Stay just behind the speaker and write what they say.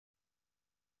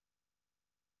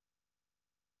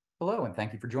Hello, and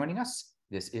thank you for joining us.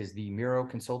 This is the Miro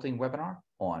Consulting webinar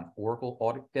on Oracle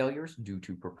audit failures due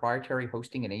to proprietary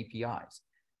hosting and APIs.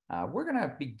 We're going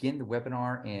to begin the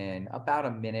webinar in about a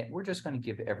minute. We're just going to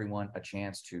give everyone a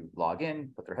chance to log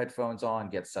in, put their headphones on,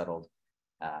 get settled,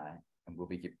 and we'll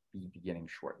be beginning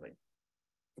shortly.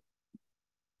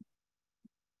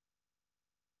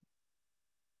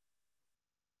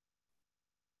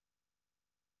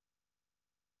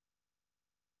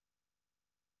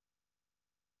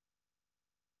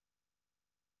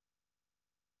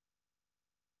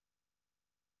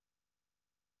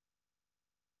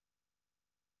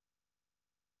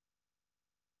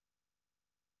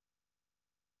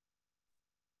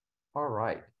 All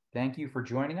right. Thank you for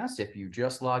joining us. If you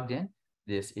just logged in,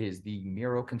 this is the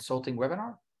Miro Consulting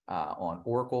webinar on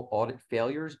Oracle audit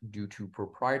failures due to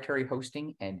proprietary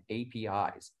hosting and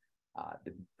APIs.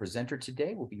 The presenter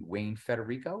today will be Wayne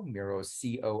Federico, Miro's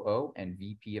COO and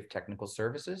VP of Technical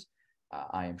Services.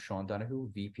 I am Sean Donahue,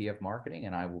 VP of Marketing,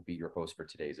 and I will be your host for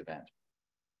today's event.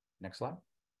 Next slide.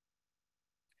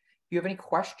 If you have any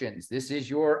questions, this is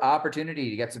your opportunity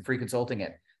to get some free consulting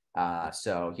in.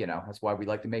 So, that's why we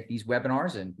like to make these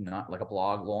webinars and not like a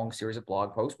long series of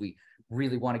blog posts. We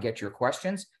really want to get your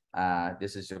questions.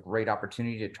 This is a great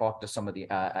opportunity to talk to some of the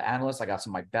analysts. I got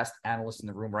some of my best analysts in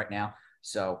the room right now.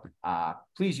 So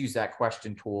please use that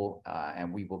question tool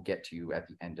and we will get to you at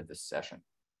the end of this session.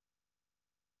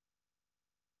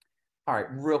 All right,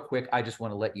 real quick, I just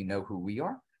want to let you know who we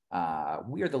are.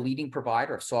 We are the leading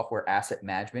provider of software asset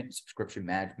management and subscription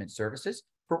management services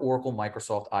for Oracle,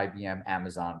 Microsoft, IBM,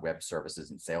 Amazon Web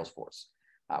Services, and Salesforce.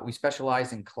 We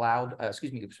specialize in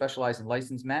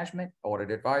license management,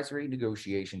 audit advisory,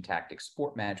 negotiation tactics,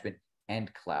 support management,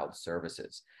 and cloud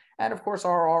services. And of course,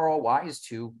 our ROI is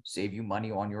to save you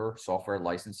money on your software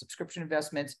license subscription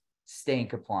investments, stay in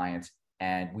compliance,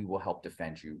 and we will help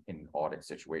defend you in an audit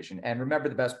situation. And remember,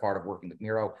 the best part of working with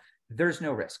Miro, there's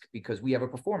no risk because we have a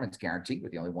performance guarantee. We're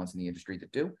the only ones in the industry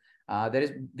that do. That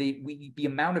is the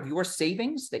amount of your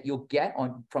savings that you'll get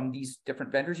from these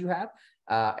different vendors you have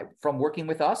from working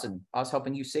with us and us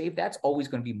helping you save. That's always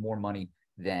going to be more money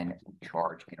than we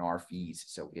charge in our fees.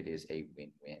 So it is a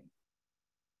win-win.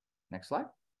 Next slide.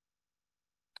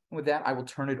 And with that, I will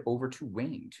turn it over to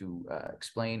Wayne to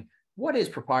explain what is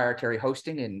proprietary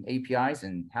hosting and APIs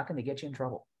and how can they get you in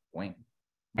trouble. Wayne.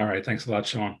 All right. Thanks a lot,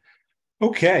 Sean.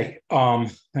 Okay.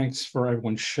 Thanks for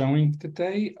everyone showing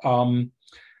today.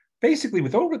 Basically,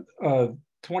 with over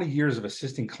 20 years of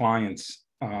assisting clients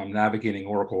navigating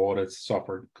Oracle audits,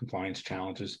 software compliance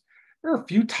challenges, there are a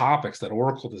few topics that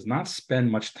Oracle does not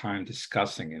spend much time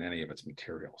discussing in any of its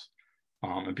materials.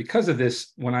 And because of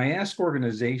this, when I ask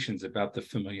organizations about the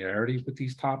familiarity with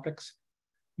these topics,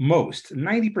 most,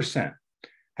 90%,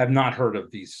 have not heard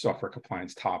of these software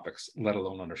compliance topics, let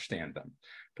alone understand them.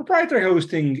 Proprietary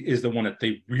hosting is the one that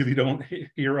they really don't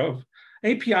hear of.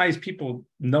 APIs, people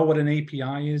know what an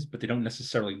API is, but they don't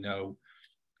necessarily know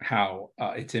how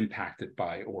it's impacted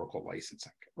by Oracle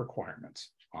licensing requirements.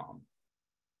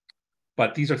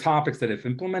 But these are topics that, if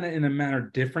implemented in a manner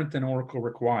different than Oracle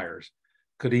requires,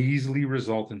 could easily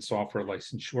result in software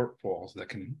license shortfalls that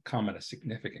can come at a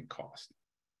significant cost.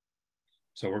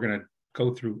 So we're going to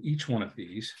go through each one of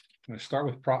these. I'm going to start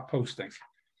with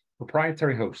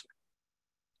proprietary hosting.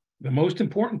 The most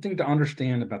important thing to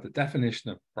understand about the definition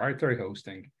of proprietary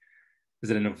hosting is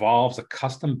that it involves a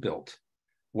custom built,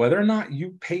 whether or not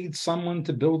you paid someone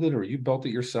to build it or you built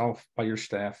it yourself by your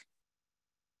staff,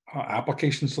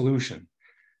 application solution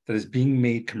that is being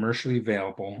made commercially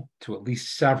available to at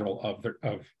least several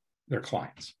of their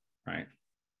clients, right?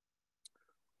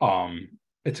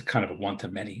 It's a kind of a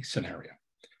one-to-many scenario.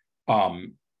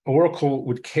 Oracle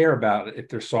would care about it if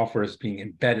their software is being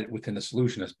embedded within the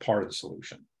solution as part of the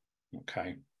solution.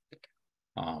 Okay.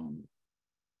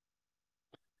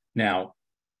 Now,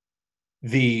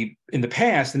 in the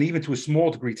past, and even to a small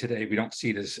degree today, we don't see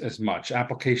it as much.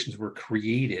 Applications were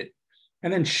created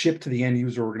and then shipped to the end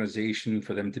user organization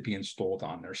for them to be installed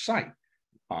on their site.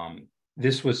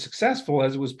 This was successful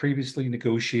as it was previously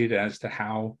negotiated as to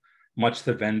how much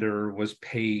the vendor was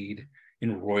paid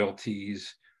in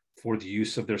royalties for the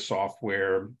use of their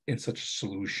software in such a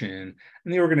solution.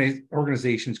 And the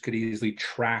organizations could easily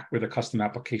track where the custom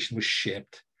application was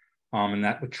shipped, and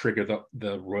that would trigger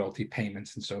the royalty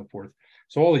payments and so forth.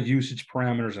 So all the usage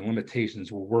parameters and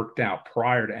limitations were worked out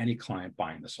prior to any client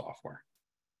buying the software.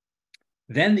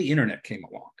 Then the internet came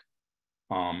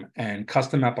along, and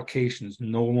custom applications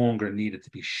no longer needed to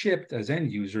be shipped, as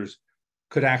end users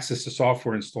could access the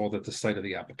software installed at the site of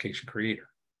the application creator.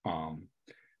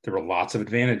 There were lots of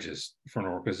advantages for an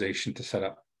organization to set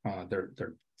up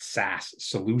their SaaS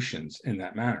solutions in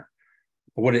that manner.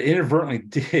 But what it inadvertently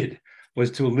did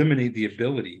was to eliminate the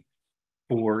ability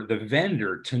for the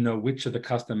vendor to know which of the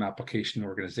custom application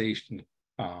organization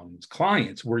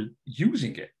clients were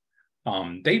using it.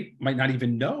 They might not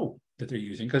even know that they're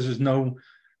using, because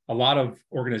a lot of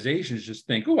organizations just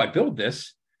think, oh, I build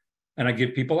this and I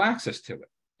give people access to it.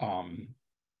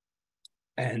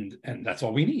 And that's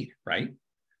all we need, right?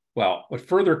 Well, what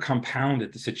further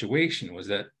compounded the situation was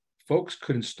that folks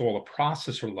could install a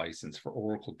processor license for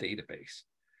Oracle database.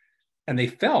 And they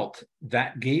felt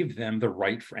that gave them the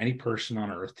right for any person on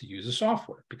earth to use the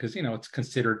software, because, it's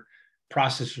considered,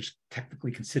 processors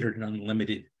technically considered an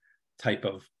unlimited type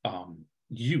of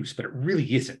use, but it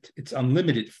really isn't. It's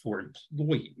unlimited for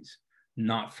employees,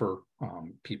 not for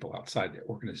people outside the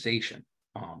organization.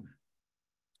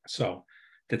 So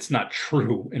that's not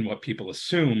true in what people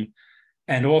assume.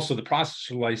 And also the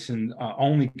processor license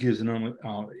only gives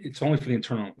it's only for the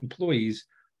internal employees,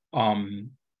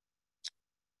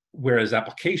 whereas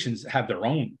applications have their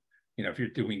own, if you're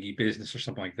doing e-business or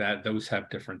something like that, those have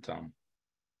different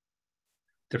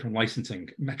licensing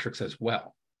metrics as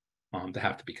well that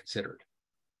have to be considered.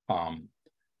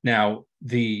 Now,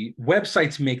 the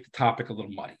websites make the topic a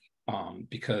little muddy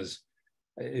because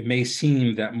it may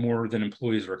seem that more than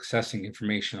employees are accessing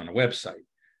information on a website,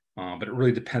 but it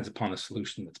really depends upon the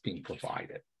solution that's being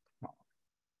provided.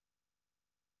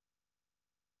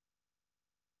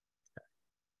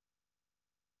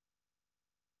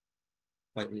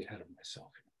 Slightly ahead of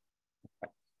myself.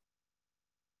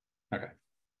 Okay.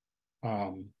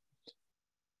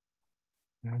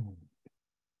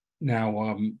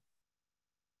 Now,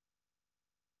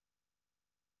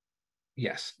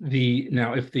 yes.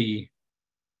 If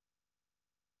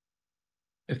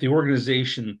the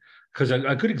organization, because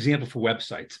a good example for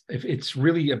websites, if it's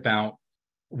really about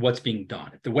what's being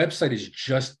done, if the website is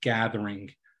just gathering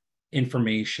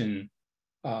information,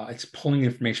 it's pulling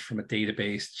information from a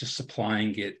database, just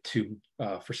supplying it to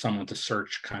for someone to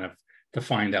search, kind of to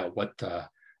find out what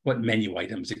menu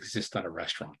items exist at a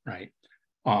restaurant, right?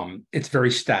 It's very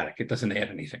static. It doesn't add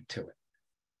anything to it.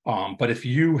 But if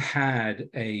you had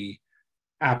a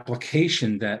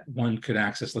application that one could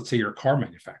access, let's say you're a car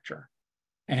manufacturer,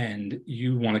 and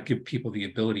you want to give people the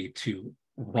ability to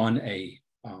run a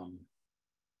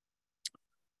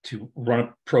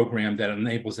program that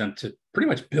enables them to pretty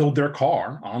much build their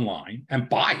car online and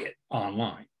buy it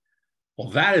online. Well,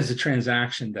 that is a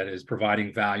transaction that is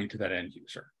providing value to that end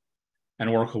user. And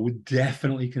Oracle would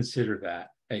definitely consider that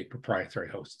a proprietary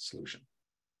hosted solution.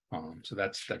 So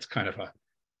that's kind of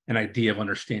an idea of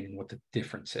understanding what the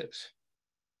difference is.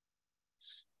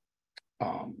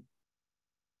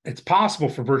 It's possible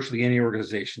for virtually any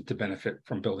organization to benefit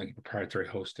from building a proprietary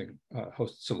hosted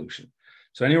solution.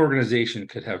 So any organization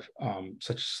could have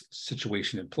such a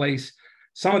situation in place.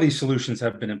 Some of these solutions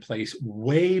have been in place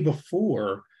way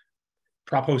before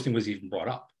prop hosting was even brought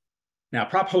up. Now,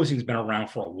 prop hosting has been around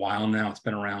for a while now. It's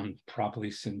been around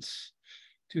probably since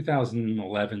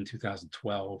 2011,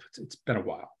 2012. It's been a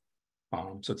while.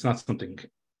 So it's not something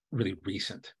really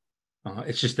recent.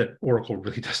 It's just that Oracle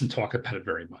really doesn't talk about it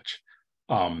very much.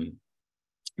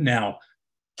 Now,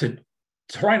 to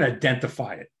try and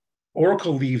identify it,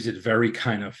 Oracle leaves it very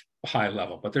kind of high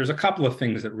level, but there's a couple of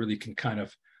things that really can kind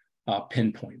of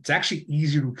pinpoint. It's actually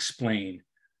easier to explain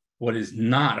what is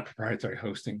not a proprietary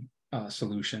hosting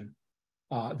solution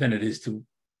than it is to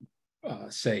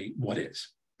say what is.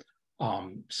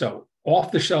 So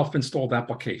off-the-shelf installed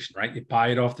application, right? You buy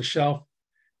it off the shelf.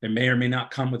 It may or may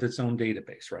not come with its own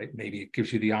database, right? Maybe it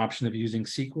gives you the option of using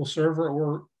SQL Server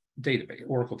or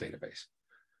Oracle database.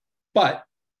 But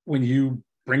when you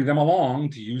bring them along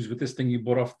to use with this thing you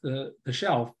bought off the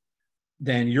shelf,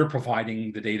 then you're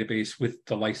providing the database with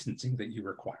the licensing that you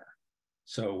require.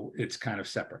 So it's kind of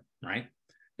separate, right?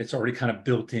 It's already kind of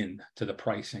built in to the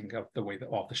pricing of the way that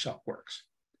off-the-shelf works.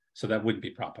 So that wouldn't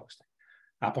be prop hosting.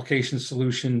 Application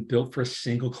solution built for a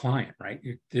single client, right?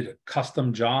 You did a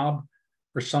custom job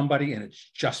for somebody and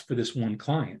it's just for this one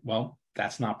client. Well,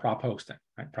 that's not prop hosting,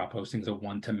 right? Prop hosting is a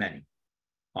one-to-many.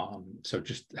 So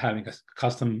just having a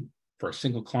custom for a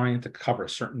single client to cover a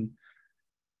certain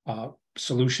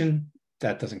solution,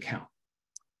 that doesn't count.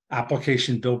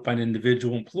 Application built by an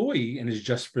individual employee and is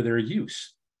just for their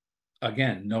use.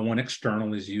 Again, no one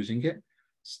external is using it.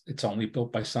 It's only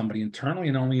built by somebody internally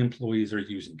and only employees are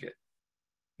using it,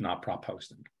 not prop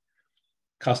hosting.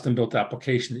 Custom built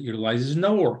application that utilizes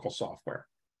no Oracle software.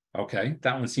 Okay,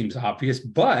 that one seems obvious,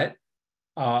 but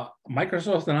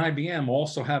Microsoft and IBM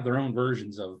also have their own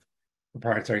versions of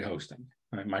proprietary hosting.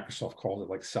 I mean, Microsoft calls it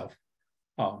like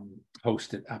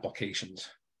self-hosted applications.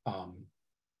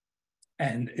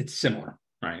 And it's similar,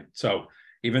 right? So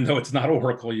even though it's not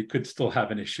Oracle, you could still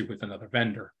have an issue with another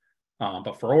vendor.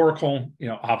 But for Oracle,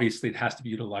 obviously it has to be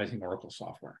utilizing Oracle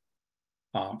software.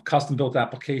 Custom-built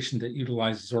application that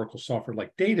utilizes Oracle software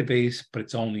like database, but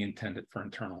it's only intended for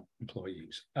internal employee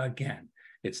use. Again,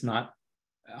 it's not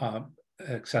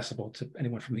accessible to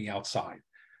anyone from the outside.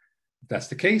 If that's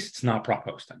the case, it's not prop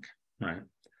hosting, right?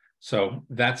 So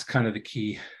that's kind of the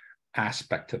key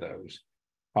aspect to those.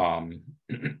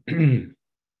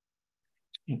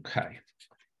 Okay.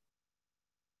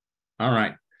 All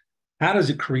right. How does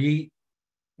it create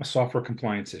a software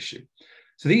compliance issue?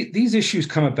 So these issues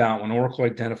come about when Oracle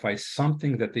identifies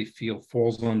something that they feel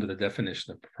falls under the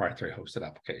definition of proprietary hosted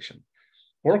application.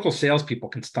 Oracle salespeople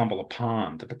can stumble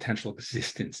upon the potential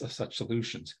existence of such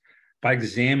solutions by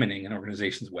examining an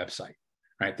organization's website,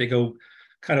 right? They go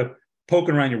kind of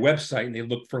poking around your website and they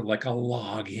look for like a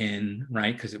login,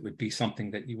 right? Because it would be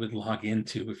something that you would log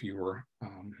into if you were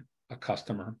a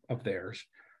customer of theirs.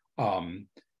 And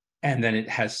then it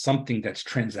has something that's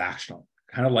transactional,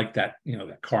 kind of like that,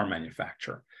 that car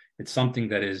manufacturer. It's something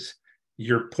that is,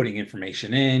 you're putting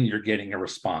information in, you're getting a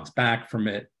response back from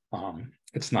it.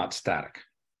 It's not static.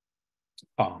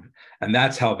 And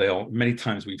that's how many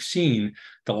times we've seen,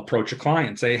 they'll approach a client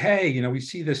and say, hey, we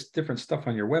see this different stuff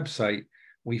on your website.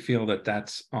 We feel that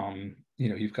that's,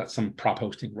 you've got some prop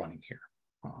hosting running here.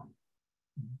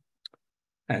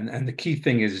 And the key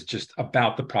thing is just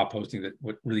about the prop hosting, that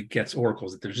what really gets Oracle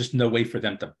is that there's just no way for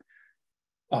them to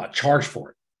charge for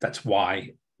it. That's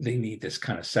why they need this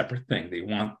kind of separate thing. They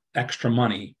want extra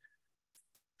money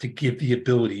to give the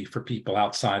ability for people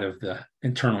outside of the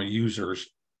internal users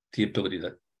the ability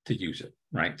to use it,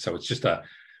 right? So it's just a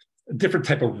different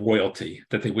type of royalty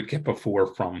that they would get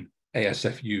before from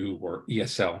ASFU or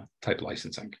ESL type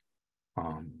licensing.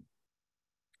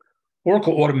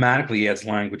 Oracle automatically adds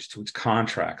language to its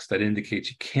contracts that indicates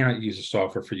you cannot use the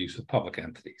software for use with public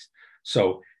entities.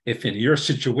 So if in your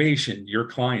situation, your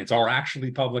clients are actually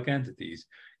public entities,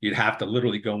 you'd have to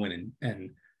literally go in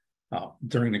and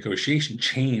during negotiation,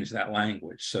 change that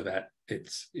language so that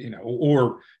it's,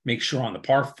 or make sure on the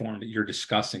PAR form that you're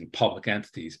discussing public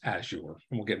entities as your,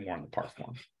 and we'll get more on the PAR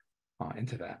form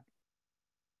into that.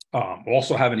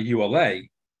 Also having a ULA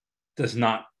does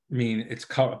not mean it's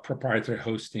proprietary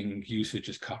hosting usage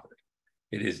is covered.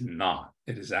 It is not.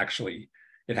 It is actually,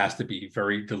 it has to be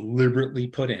very deliberately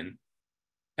put in,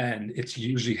 and it's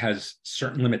usually has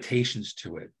certain limitations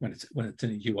to it when it's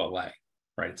in a ULA,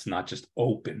 right? It's not just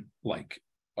open like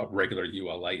a regular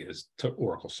ULA is to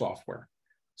Oracle software.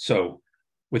 So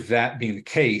with that being the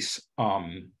case,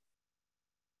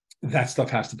 that stuff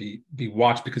has to be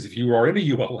watched, because if you are in a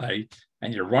ULA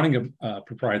and you're running a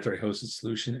proprietary hosted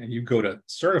solution and you go to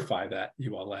certify that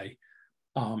ULA,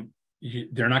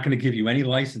 they're not going to give you any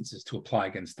licenses to apply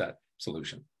against that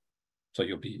solution. So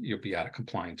you'll be out of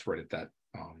compliance right at that,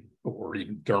 or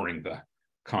even during the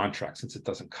contract, since it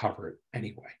doesn't cover it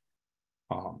anyway.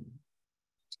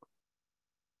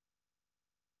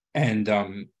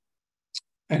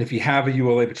 And if you have a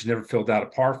ULA but you never filled out a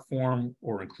PAR form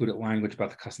or included language about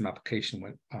the custom application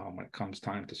when it comes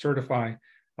time to certify,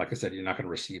 like I said, you're not going to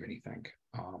receive anything.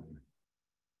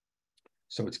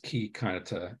 So it's key kind of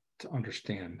to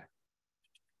understand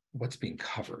what's being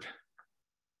covered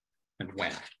and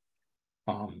when.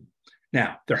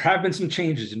 Now, there have been some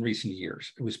changes in recent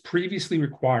years. It was previously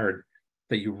required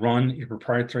that you run your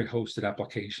proprietary hosted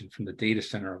application from the data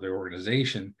center of the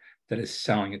organization that is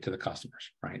selling it to the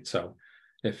customers, right? So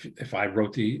if I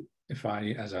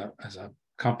as a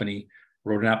company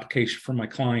wrote an application for my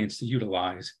clients to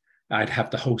utilize, I'd have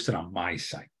to host it on my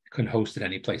site. I couldn't host it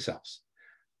anyplace else.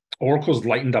 Oracle's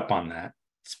lightened up on that,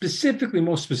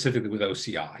 most specifically with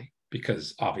OCI,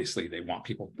 because obviously they want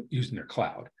people using their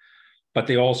cloud. But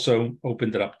they also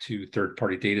opened it up to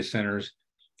third-party data centers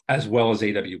as well as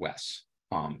AWS.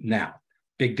 Now,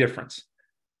 big difference.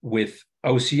 With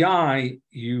OCI,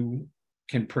 you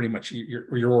can pretty much,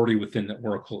 you're already within the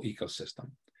Oracle ecosystem.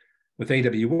 With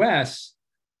AWS,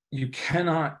 you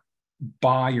cannot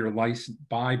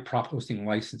buy prop hosting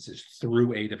licenses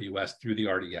through AWS, through the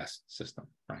RDS system,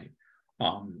 right?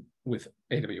 With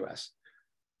AWS,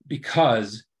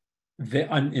 because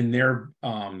in their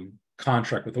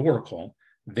contract with Oracle,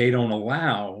 they're not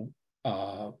allowed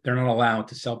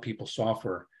to sell people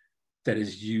software that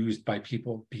is used by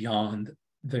people beyond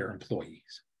their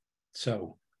employees.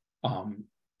 So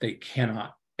they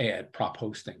cannot add prop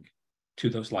hosting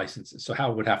to those licenses. So how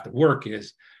it would have to work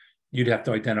is you'd have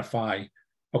to identify,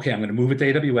 okay, I'm going to move it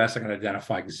to AWS. I'm going to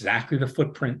identify exactly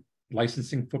the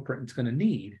licensing footprint it's going to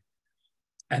need.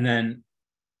 And then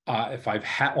if I've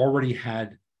already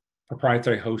had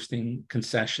proprietary hosting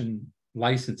concession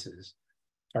licenses,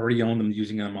 already own them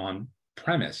using them on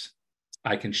premise,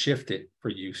 I can shift it for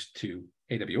use to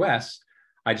AWS.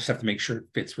 I just have to make sure it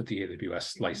fits with the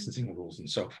AWS licensing rules and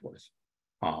so forth.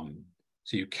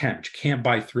 So you can't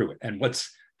buy through it. And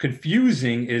what's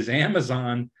confusing is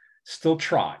Amazon still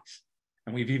tries.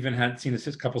 And we've even seen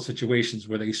a couple situations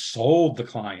where they sold the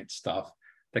client stuff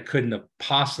that couldn't have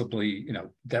possibly,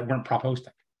 that weren't prop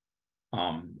hosting.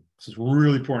 This is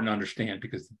really important to understand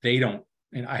because they don't,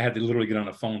 and I had to literally get on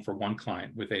the phone for one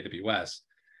client with AWS.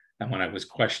 And when I was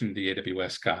questioning the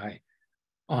AWS guy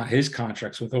on his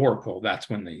contracts with Oracle, that's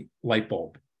when the light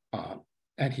bulb,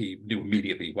 and he knew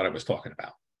immediately what I was talking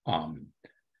about.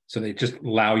 So they just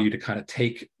allow you to kind of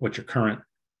take what your current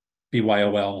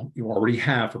BYOL you already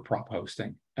have for prop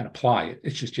hosting and apply it.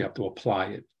 It's just you have to apply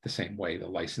it the same way the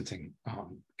licensing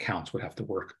counts would have to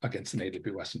work against an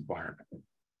AWS environment.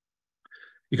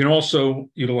 You can also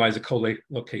utilize a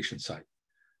co-location site.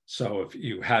 So if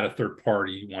you had a third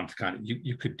party, you want to kind of,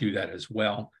 you could do that as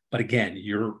well. But again,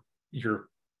 you're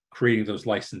creating those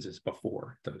licenses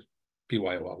before those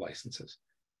BYOL licenses.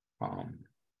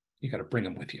 You got to bring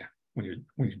them with you when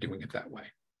you're doing it that way.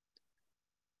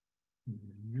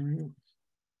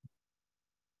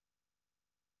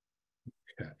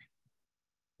 Okay.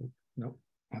 Nope,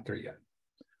 not there yet.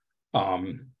 I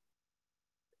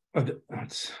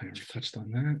already touched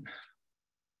on that.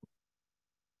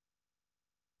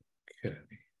 Okay.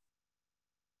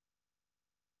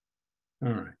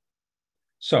 All right.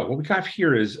 So what we have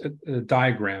here is a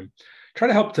diagram. Try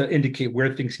to help to indicate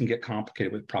where things can get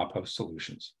complicated with prop host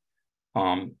solutions.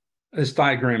 This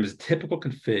diagram is a typical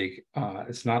config.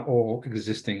 It's not all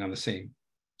existing on the same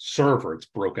server. It's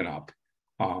broken up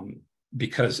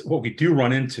because what we do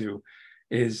run into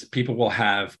is people will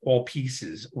have all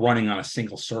pieces running on a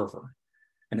single server.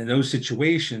 And in those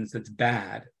situations, that's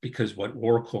bad because what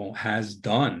Oracle has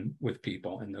done with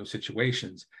people in those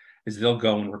situations is they'll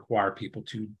go and require people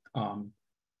to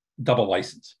double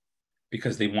license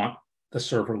because they want the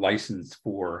server licensed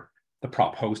for the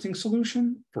prop hosting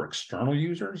solution for external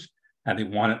users, and they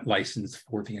want it licensed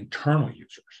for the internal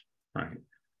users, right?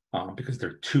 Because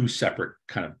they're two separate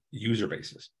kind of user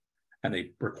bases, and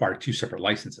they require two separate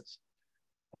licenses.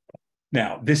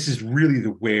 Now, this is really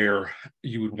where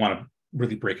you would want to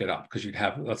really break it up because you'd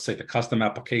have, let's say, the custom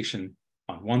application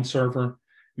on one server.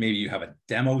 Maybe you have a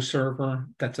demo server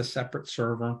that's a separate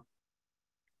server.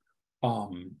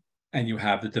 And you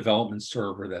have the development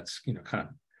server that's, kind of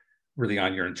really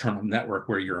on your internal network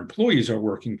where your employees are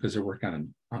working because they're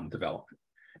working on development.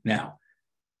 Now,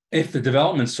 if the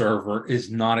development server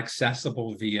is not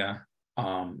accessible via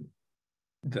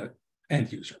the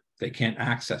end user, they can't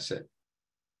access it,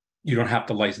 you don't have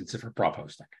to license it for prop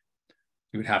hosting.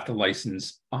 You would have to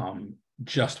license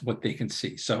just what they can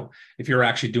see. So if you're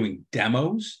actually doing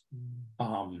demos,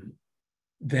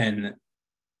 then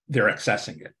they're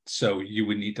accessing it. So you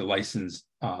would need to license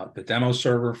the demo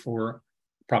server for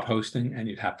prop hosting, and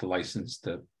you'd have to license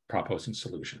the prop hosting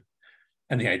solution.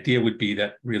 And the idea would be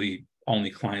that really only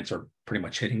clients are pretty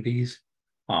much hitting these.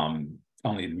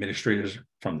 Only administrators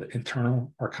from the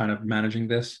internal are kind of managing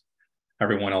this.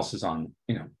 Everyone else is on,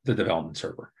 the development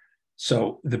server.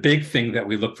 So the big thing that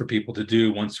we look for people to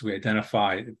do once we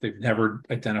identify, if they've never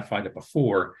identified it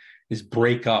before, is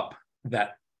break up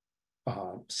that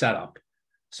setup.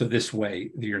 So this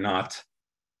way you're not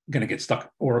going to get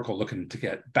stuck Oracle looking to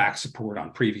get back support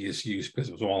on previous use because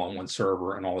it was all on one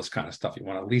server and all this kind of stuff. You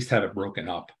want to at least have it broken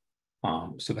up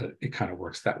so that it kind of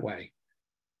works that way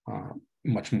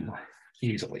much more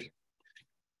easily.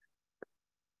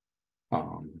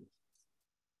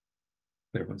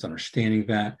 Everyone's understanding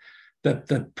that.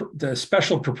 The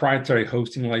special proprietary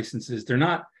hosting licenses, they're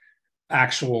not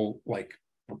actual like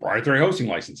proprietary hosting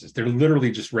licenses. They're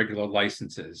literally just regular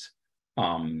licenses.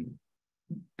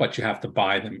 But you have to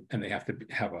buy them and they have to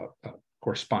have a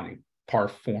corresponding par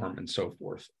form and so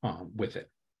forth with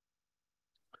it.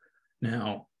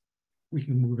 Now, we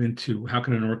can move into how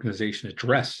can an organization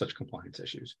address such compliance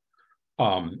issues.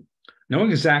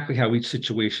 Knowing exactly how each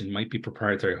situation might be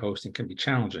proprietary hosting can be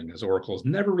challenging, as Oracle has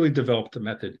never really developed a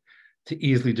method to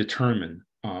easily determine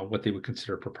what they would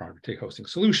consider a proprietary hosting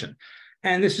solution.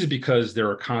 And this is because there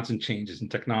are constant changes in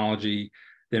technology,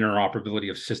 the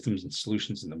interoperability of systems and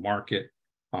solutions in the market.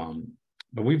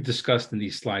 But we've discussed in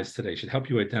these slides today should help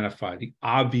you identify the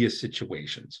obvious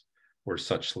situations where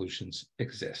such solutions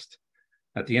exist.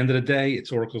 At the end of the day,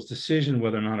 it's Oracle's decision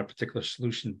whether or not a particular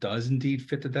solution does indeed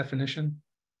fit the definition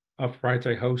of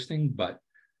proprietary hosting, but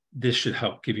this should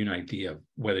help give you an idea of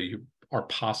whether you are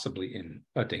possibly in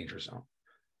a danger zone.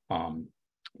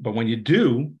 But when you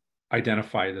do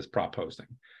identify it as prop hosting,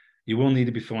 you will need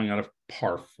to be filling out a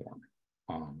PAR form.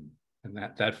 And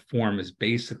that form is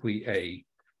basically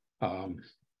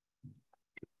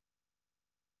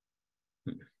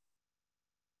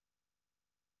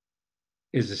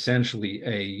essentially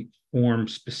a form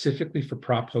specifically for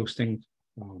prop hosting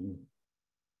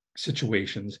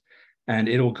situations, and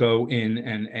it'll go in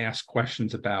and ask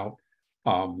questions about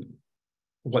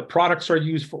what products are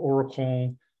used for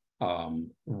Oracle,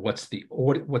 what's the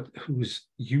audit, who's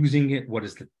using it, what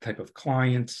is the type of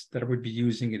clients that would be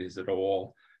using it, is it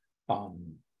all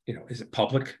is it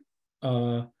public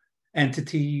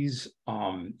entities,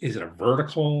 is it a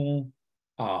vertical,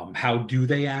 how do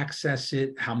they access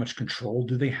it, how much control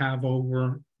do they have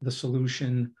over the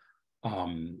solution,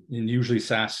 and usually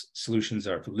SaaS solutions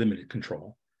are for limited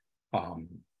control. So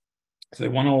they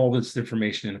want all this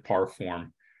information in a PAR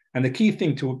form. And the key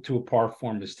thing to a PAR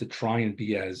form is to try and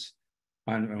be as,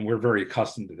 and we're very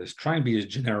accustomed to this, try and be as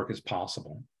generic as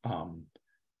possible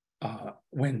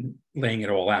when laying it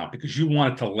all out, because you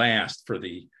want it to last for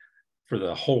the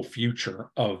whole future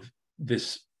of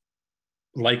this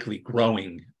likely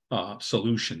growing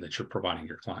solution that you're providing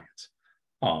your clients.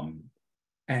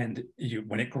 And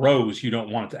when it grows, you don't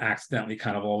want it to accidentally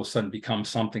kind of all of a sudden become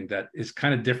something that is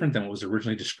kind of different than what was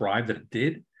originally described that it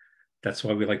did. That's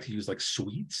why we like to use like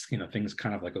suites, things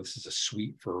kind of like, oh, this is a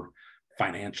suite for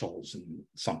financials and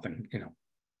something,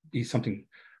 be something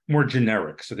more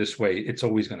generic. So this way it's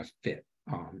always going to fit.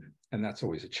 And that's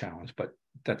always a challenge, but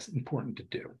that's important to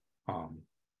do.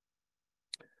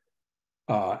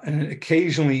 And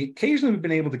occasionally we've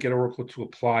been able to get Oracle to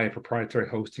apply a proprietary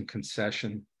hosting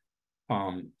concession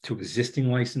to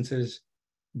existing licenses,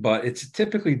 but it's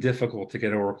typically difficult to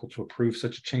get Oracle to approve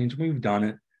such a change. We've done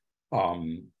it,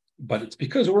 but it's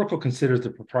because Oracle considers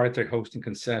the proprietary hosting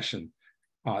concession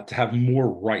to have more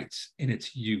rights in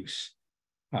its use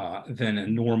than a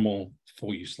normal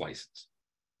full use license.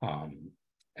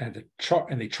 And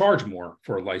they charge more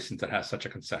for a license that has such a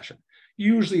concession.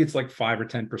 Usually it's like 5 or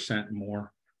 10%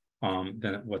 more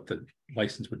than what the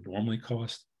license would normally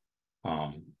cost.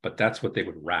 But that's what they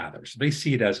would rather. So they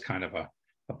see it as kind of a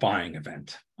buying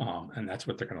event, and that's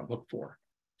what they're going to look for.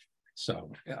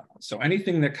 So, yeah. So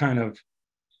anything that kind of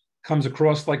comes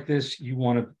across like this, you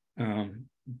want to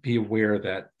be aware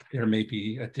that there may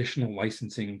be additional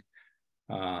licensing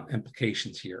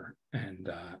implications here, and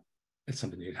it's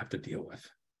something you'd have to deal with.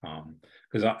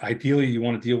 Because ideally, you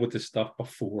want to deal with this stuff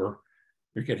before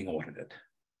you're getting audited.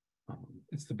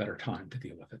 It's the better time to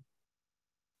deal with it.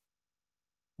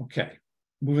 Okay,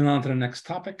 moving on to the next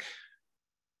topic,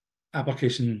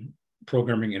 application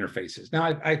programming interfaces. Now,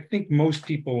 I think most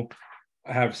people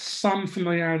have some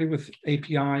familiarity with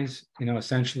APIs.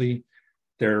 Essentially,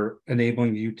 they're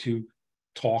enabling you to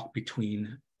talk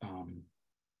between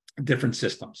different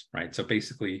systems, right? So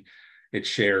basically, it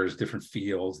shares different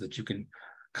fields that you can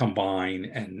combine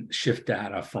and shift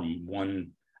data from one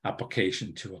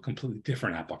application to a completely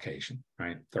different application,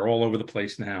 right? They're all over the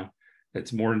place now.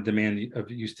 It's more in demand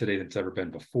of use today than it's ever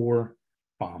been before.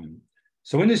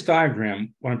 So in this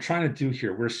diagram, what I'm trying to do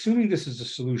here, we're assuming this is a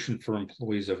solution for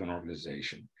employees of an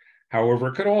organization. However,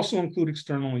 it could also include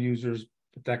external users,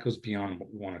 but that goes beyond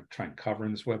what we want to try and cover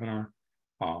in this webinar.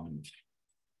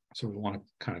 So we want to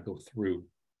kind of go through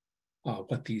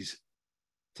what these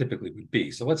typically would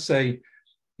be. So let's say,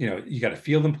 you got a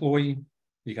field employee,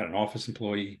 you got an office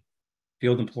employee.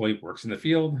 Field employee works in the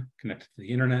field, connected to the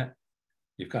internet.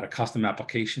 You've got a custom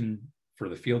application for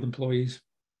the field employees,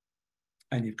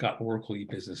 and you've got Oracle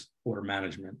e-business order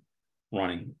management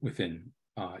running within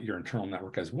your internal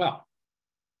network as well.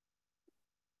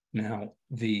 Now,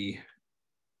 the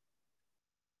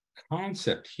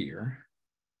concept here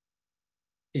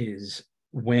is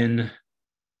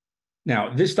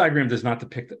now this diagram does not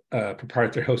depict a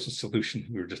proprietary hosted solution.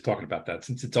 We were just talking about that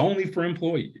since it's only for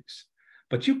employee use,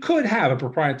 but you could have a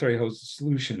proprietary hosted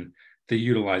solution that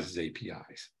utilizes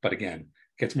APIs. But again,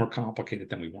 it gets more complicated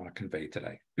than we want to convey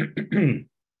today.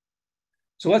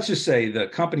 So let's just say the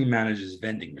company manages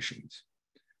vending machines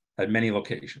at many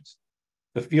locations.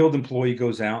 The field employee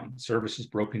goes out and services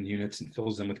broken units and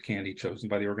fills them with candy chosen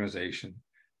by the organization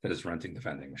that is renting the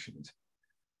vending machines.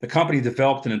 The company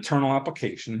developed an internal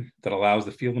application that allows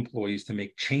the field employees to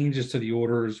make changes to the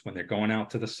orders when they're going out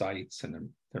to the sites and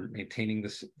they're maintaining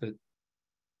the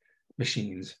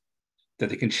machines, that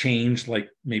they can change like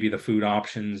maybe the food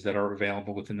options that are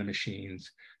available within the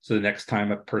machines. So the next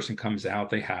time a person comes out,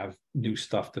 they have new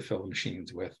stuff to fill the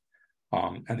machines with.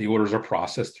 And the orders are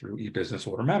processed through e-business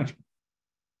order management.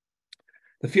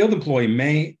 The field employee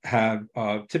may have,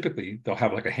 typically, they'll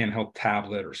have like a handheld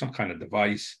tablet or some kind of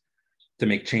device to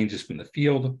make changes from the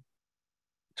field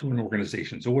to an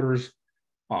organization's orders.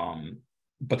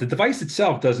 But the device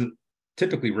itself doesn't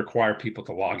typically require people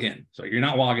to log in. So you're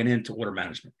not logging into order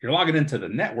management. You're logging into the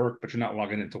network, but you're not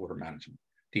logging into order management,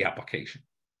 the application.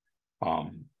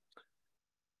 And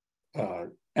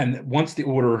once the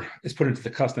order is put into the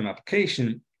custom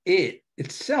application, it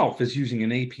itself is using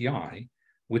an API,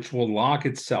 which will log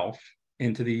itself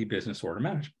into the business order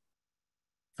management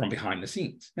from behind the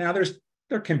scenes. Now,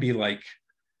 there can be like,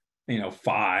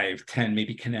 5, 10,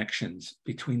 maybe connections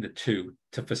between the two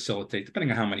to facilitate,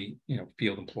 depending on how many,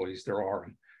 field employees there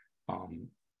are. And,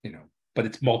 but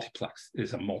it's multiplex, it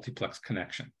is a multiplex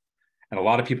connection. And a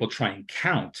lot of people try and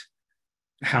count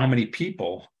how many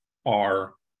people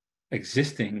are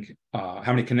existing, how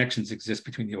many connections exist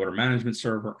between the order management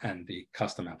server and the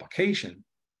custom application,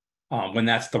 when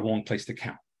that's the wrong place to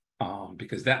count.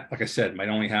 Because that, like I said, might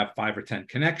only have 5 or 10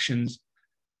 connections.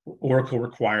 Oracle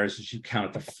requires is you count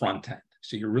at the front end.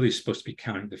 So you're really supposed to be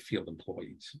counting the field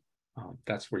employees.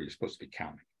 That's where you're supposed to be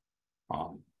counting.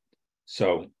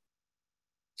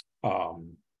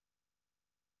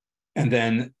 And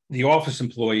then the office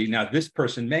employee, now this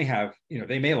person may have,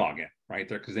 they may log in, right?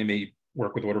 There, because they may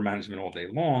work with order management all day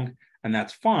long, and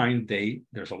that's fine.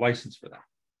 There's a license for that.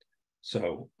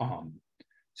 So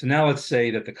now let's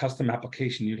say that the custom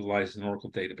application utilizes an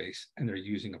Oracle database and they're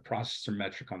using a processor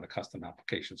metric on the custom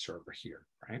application server here,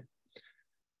 right?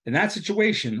 In that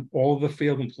situation, all of the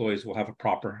field employees will have the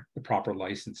proper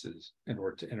licenses in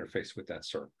order to interface with that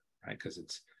server, right?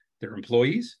 Because they're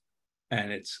employees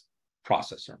and it's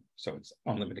processor, so it's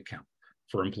unlimited count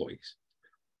for employees.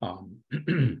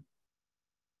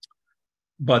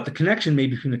 But the connection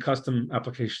made between the custom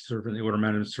application server and the order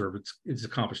management server is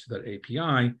accomplished through that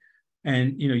API.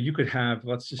 And you could have,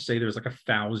 let's just say there's like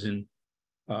 1,000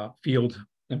 field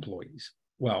employees.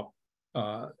 Well,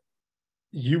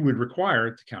 you would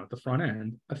require to count at the front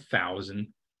end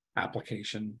 1,000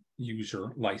 application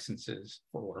user licenses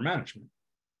for order management.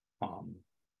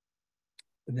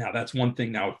 Now that's one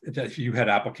thing. Now, if you had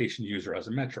application user as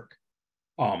a metric,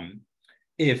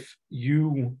 if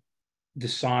you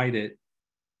decided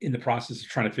in the process of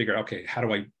trying to figure out, okay, how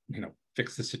do I,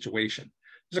 fix the situation?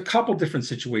 There's a couple different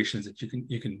situations that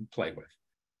you can play with.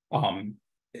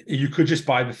 You could just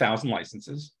buy the 1,000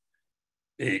 licenses.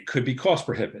 It could be cost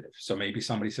prohibitive. So maybe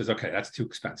somebody says, okay, that's too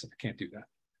expensive. I can't do that.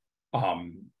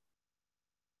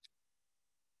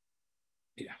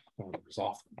 Yeah, I'll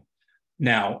resolve them.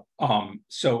 Now,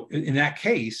 so in that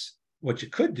case, what you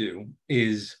could do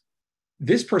is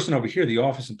this person over here, the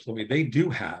office employee, they do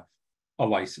have a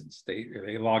license.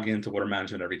 They log into order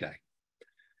management every day.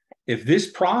 If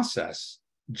this process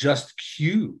just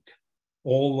queued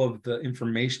all of the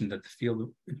information that the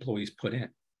field employees put in,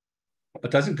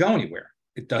 but doesn't go anywhere,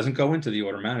 it doesn't go into the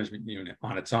order management unit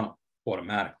on its own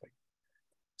automatically.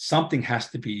 Something has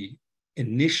to be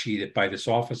initiated by this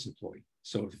office employee.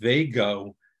 So if they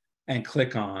go and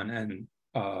click on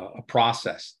a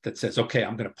process that says, okay,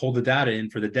 I'm going to pull the data in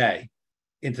for the day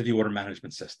into the order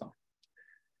management system.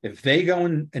 If they go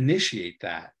and initiate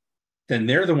that, then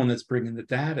they're the one that's bringing the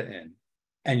data in,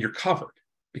 and you're covered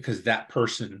because that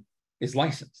person is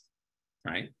licensed,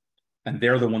 right? And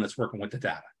they're the one that's working with the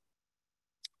data.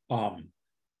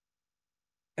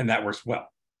 And that works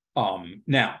well.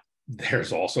 Now,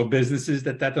 there's also businesses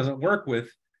that doesn't work with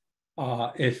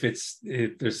if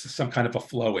there's some kind of a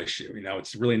flow issue.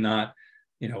 It's really not,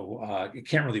 you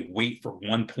can't really wait for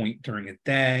one point during a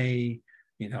day.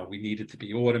 We need it to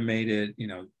be automated.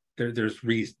 There's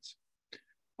reasons.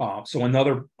 So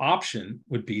another option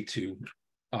would be to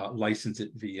license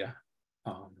it via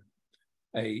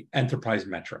a enterprise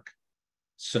metric.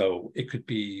 So it could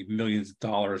be millions of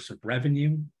dollars of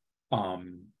revenue.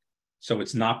 So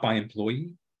it's not by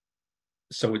employee.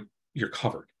 So you're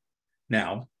covered.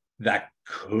 Now, that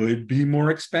could be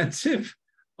more expensive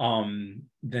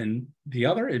than the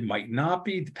other. It might not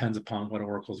be, depends upon what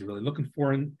Oracle is really looking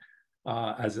for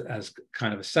as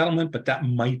kind of a settlement, but that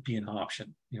might be an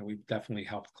option. We've definitely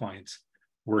helped clients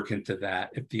work into that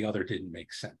if the other didn't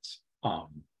make sense. So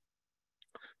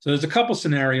there's a couple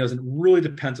scenarios, and it really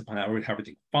depends upon how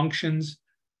everything functions,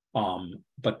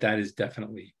 but that is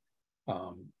definitely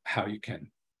how you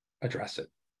can address it.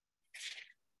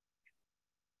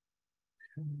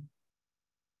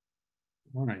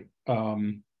 All right,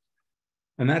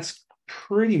 and that's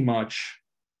pretty much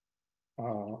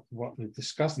what we've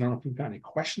discussed. I don't know if we've got any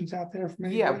questions out there from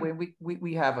anybody. Yeah,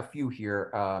 we have a few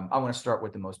here. I want to start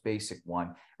with the most basic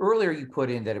one. Earlier, you put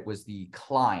in that it was the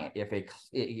client. If a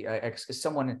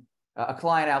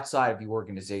client outside of the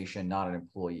organization, not an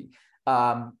employee.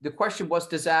 The question was,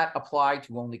 does that apply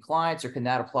to only clients, or can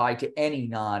that apply to any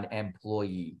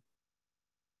non-employee?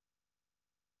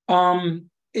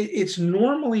 It's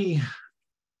normally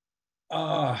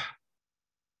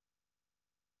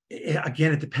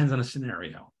Again, it depends on a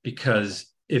scenario, because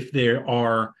if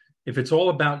it's all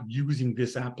about using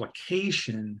this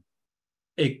application,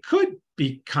 it could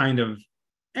be kind of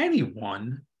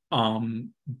anyone,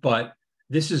 but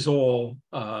this is all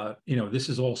this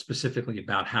is all specifically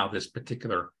about how this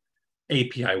particular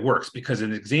API works. Because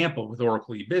an example with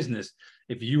Oracle e-business,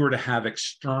 if you were to have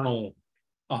external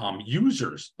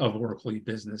users of Oracle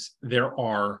e-business, there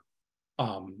are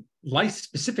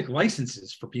specific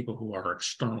licenses for people who are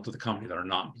external to the company that are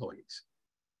not employees.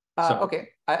 Okay,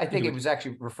 I think it was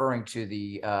actually referring to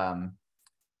the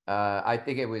I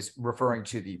think it was referring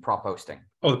to the prop hosting.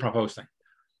 Oh, the prop hosting.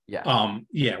 Yeah.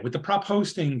 Yeah, with the prop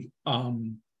hosting,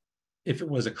 if it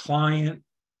was a client,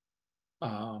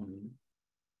 not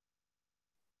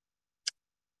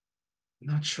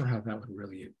sure how that would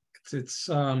really, it's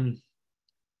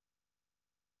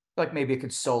like maybe a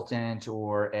consultant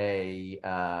or a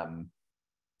I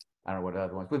don't know what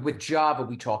other ones. With Java,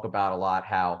 we talk about a lot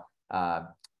how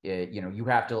you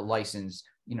have to license,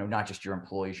 not just your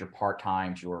employees, your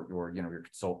part-times, your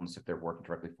consultants if they're working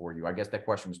directly for you. I guess that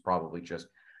question was probably just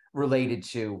related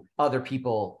to other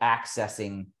people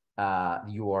accessing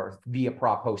your via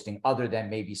prop hosting, other than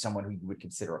maybe someone who you would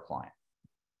consider a client.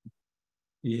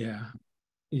 Yeah.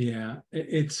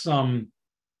 It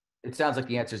sounds like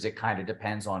the answer is it kind of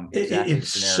depends on exactly it the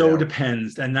scenario. So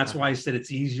depends, and that's why I said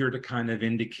it's easier to kind of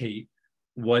indicate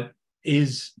what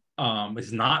is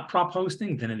not prop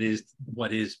hosting than it is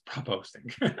what is prop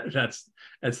hosting. that's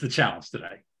the challenge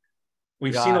today.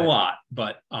 We've seen a lot,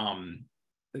 but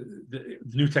the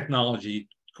new technology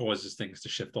causes things to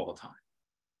shift all the time.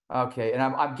 Okay, and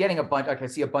I'm getting a bunch. I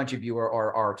see a bunch of you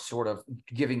are sort of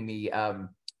giving me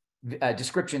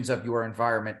descriptions of your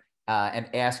environment and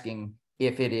asking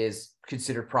if it is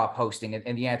considered prop hosting,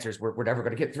 and the answer is we're never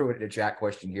going to get through it in a chat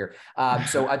question here.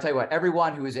 So I'll tell you what,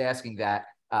 everyone who is asking that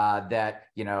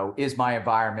is my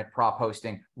environment prop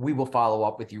hosting, we will follow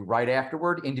up with you right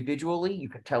afterward individually. You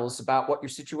can tell us about what your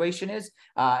situation is,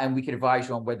 and we can advise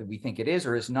you on whether we think it is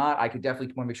or is not. I could definitely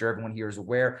want to make sure everyone here is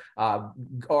aware.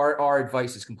 Our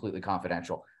advice is completely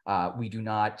confidential. We do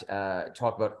not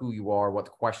talk about who you are, what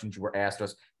the questions you were asked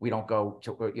us. We don't go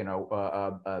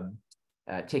to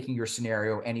taking your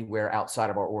scenario anywhere outside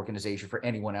of our organization for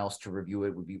anyone else to review.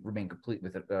 It would remain complete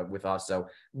with us. So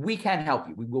we can help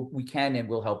you. We can and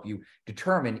will help you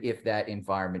determine if that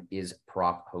environment is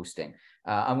prop hosting.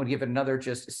 I'm going to give it another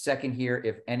just a second here.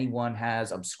 If anyone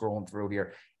has, I'm scrolling through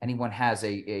here. Anyone has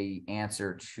a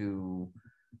answer to?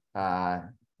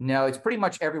 No, it's pretty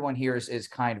much everyone here is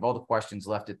kind of all the questions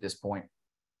left at this point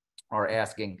are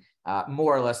asking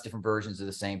more or less different versions of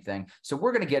the same thing. So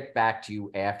we're going to get back to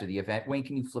you after the event. Wayne,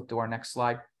 can you flip to our next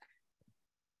slide?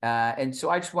 And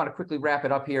so I just want to quickly wrap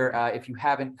it up here. If you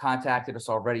haven't contacted us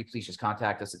already, please just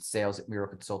contact us at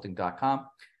sales@miroconsulting.com.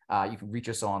 You can reach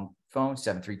us on phone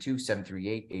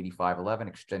 732-738-8511,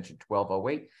 extension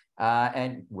 1208.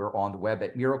 And we're on the web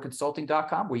at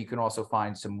miroconsulting.com, where you can also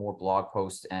find some more blog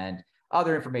posts and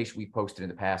other information we posted in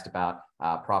the past about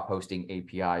prop hosting,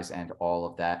 APIs, and all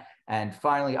of that. And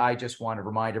finally, I just want to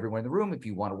remind everyone in the room, if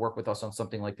you want to work with us on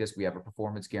something like this, we have a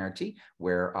performance guarantee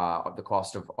where the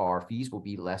cost of our fees will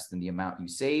be less than the amount you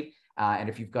save. And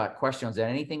if you've got questions on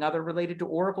anything other related to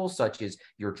Oracle, such as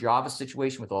your Java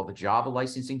situation with all the Java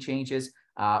licensing changes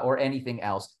or anything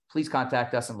else, please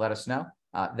contact us and let us know.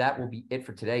 That will be it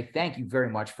for today. Thank you very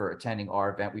much for attending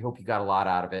our event. We hope you got a lot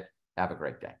out of it. Have a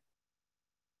great day.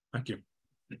 Thank you.